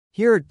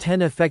Here are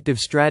 10 effective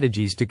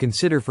strategies to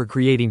consider for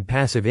creating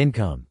passive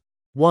income.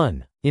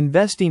 1.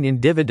 Investing in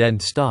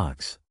dividend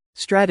stocks.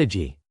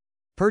 Strategy.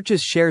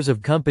 Purchase shares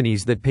of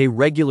companies that pay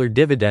regular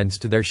dividends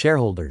to their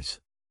shareholders.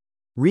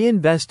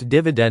 Reinvest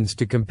dividends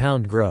to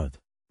compound growth.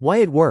 Why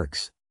it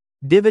works.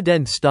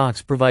 Dividend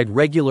stocks provide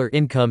regular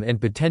income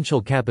and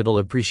potential capital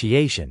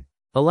appreciation,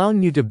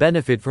 allowing you to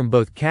benefit from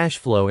both cash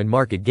flow and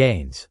market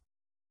gains.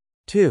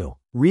 2.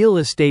 Real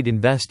estate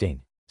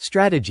investing.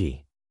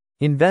 Strategy.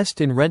 Invest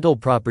in rental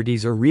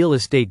properties or real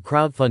estate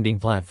crowdfunding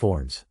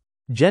platforms.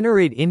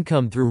 Generate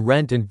income through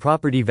rent and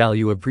property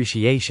value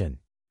appreciation.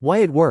 Why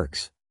it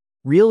works.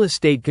 Real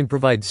estate can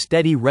provide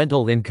steady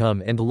rental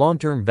income and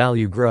long-term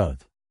value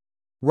growth.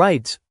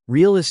 REITs,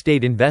 real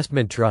estate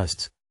investment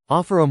trusts,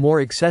 offer a more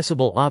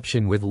accessible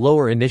option with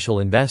lower initial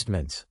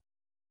investments.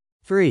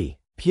 3.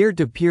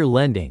 Peer-to-peer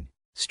lending.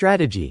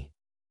 Strategy.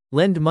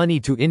 Lend money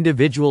to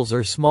individuals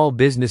or small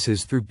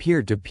businesses through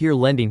peer-to-peer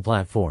lending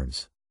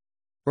platforms.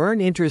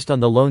 Earn interest on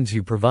the loans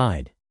you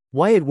provide.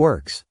 Why it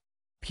works.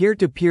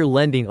 Peer-to-peer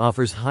lending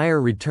offers higher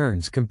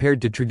returns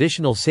compared to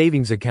traditional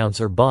savings accounts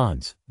or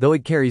bonds, though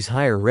it carries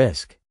higher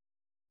risk.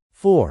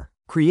 4.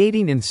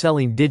 Creating and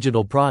selling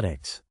digital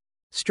products.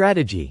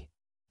 Strategy.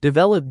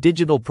 Develop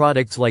digital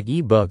products like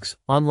ebooks,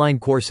 online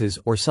courses,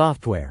 or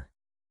software.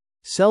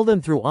 Sell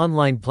them through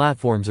online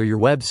platforms or your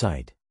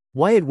website.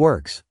 Why it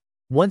works.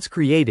 Once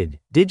created,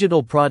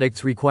 digital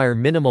products require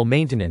minimal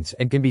maintenance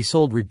and can be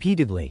sold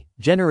repeatedly,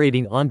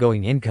 generating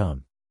ongoing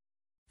income.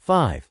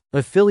 5.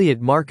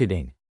 Affiliate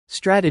marketing.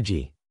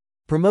 Strategy.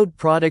 Promote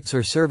products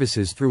or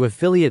services through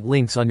affiliate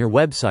links on your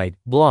website,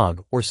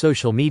 blog, or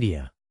social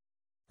media.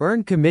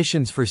 Earn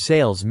commissions for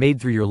sales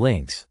made through your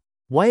links.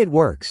 Why it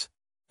works.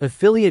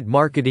 Affiliate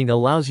marketing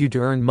allows you to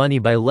earn money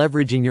by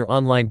leveraging your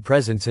online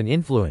presence and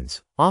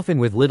influence, often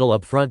with little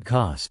upfront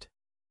cost.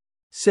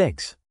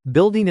 6.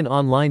 Building an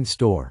online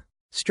store.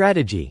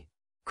 Strategy.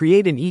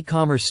 Create an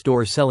e-commerce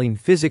store selling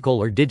physical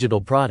or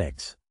digital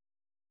products.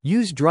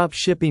 Use drop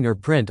shipping or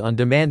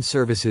print-on-demand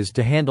services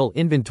to handle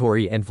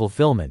inventory and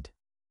fulfillment.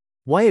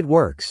 Why it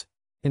works.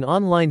 An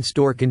online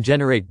store can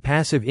generate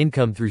passive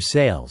income through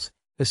sales,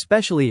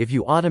 especially if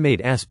you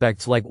automate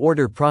aspects like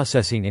order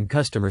processing and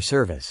customer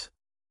service.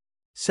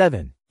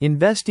 7.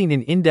 Investing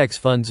in index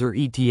funds or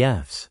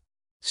ETFs.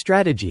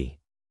 Strategy.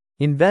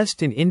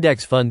 Invest in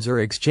index funds or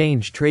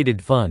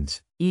exchange-traded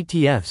funds,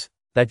 ETFs,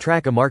 that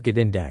track a market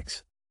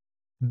index.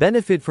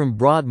 Benefit from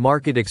broad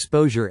market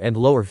exposure and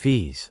lower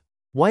fees.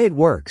 Why it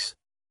works.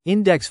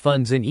 Index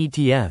funds and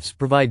ETFs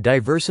provide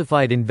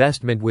diversified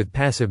investment with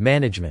passive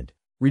management,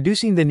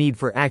 reducing the need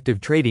for active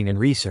trading and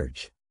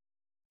research.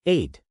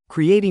 8.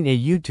 Creating a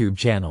YouTube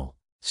channel.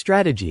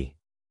 Strategy.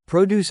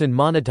 Produce and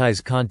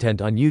monetize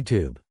content on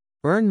YouTube.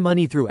 Earn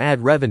money through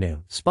ad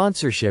revenue,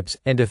 sponsorships,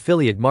 and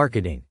affiliate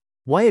marketing.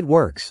 Why it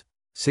works.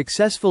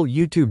 Successful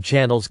YouTube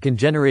channels can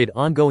generate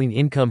ongoing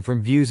income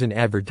from views and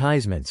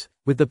advertisements,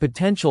 with the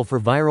potential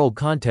for viral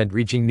content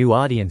reaching new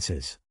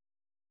audiences.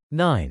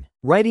 9.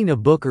 Writing a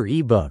book or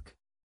ebook.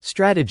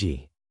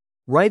 Strategy.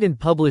 Write and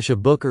publish a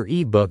book or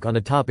ebook on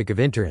a topic of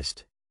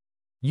interest.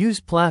 Use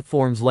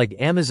platforms like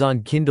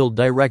Amazon Kindle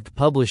Direct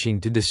Publishing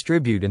to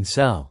distribute and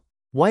sell.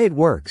 Why it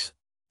works.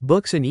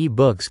 Books and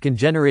ebooks can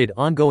generate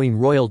ongoing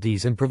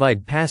royalties and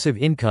provide passive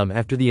income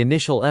after the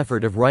initial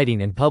effort of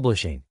writing and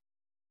publishing.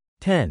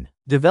 10.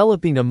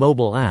 Developing a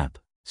mobile app.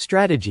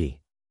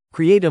 Strategy.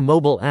 Create a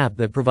mobile app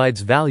that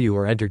provides value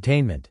or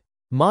entertainment.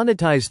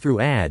 Monetize through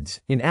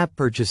ads, in-app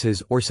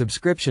purchases, or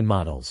subscription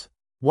models.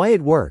 Why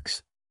it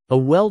works. A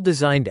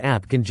well-designed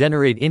app can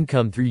generate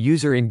income through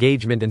user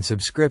engagement and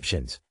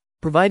subscriptions,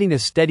 providing a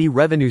steady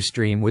revenue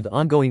stream with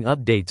ongoing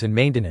updates and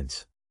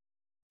maintenance.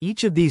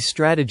 Each of these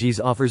strategies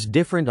offers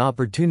different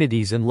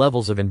opportunities and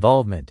levels of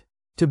involvement.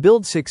 To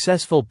build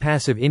successful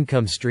passive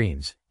income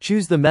streams,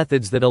 choose the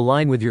methods that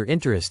align with your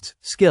interests,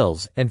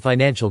 skills, and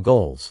financial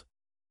goals.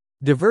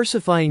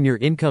 Diversifying your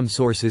income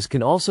sources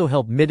can also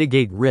help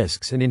mitigate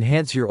risks and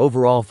enhance your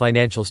overall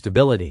financial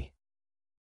stability.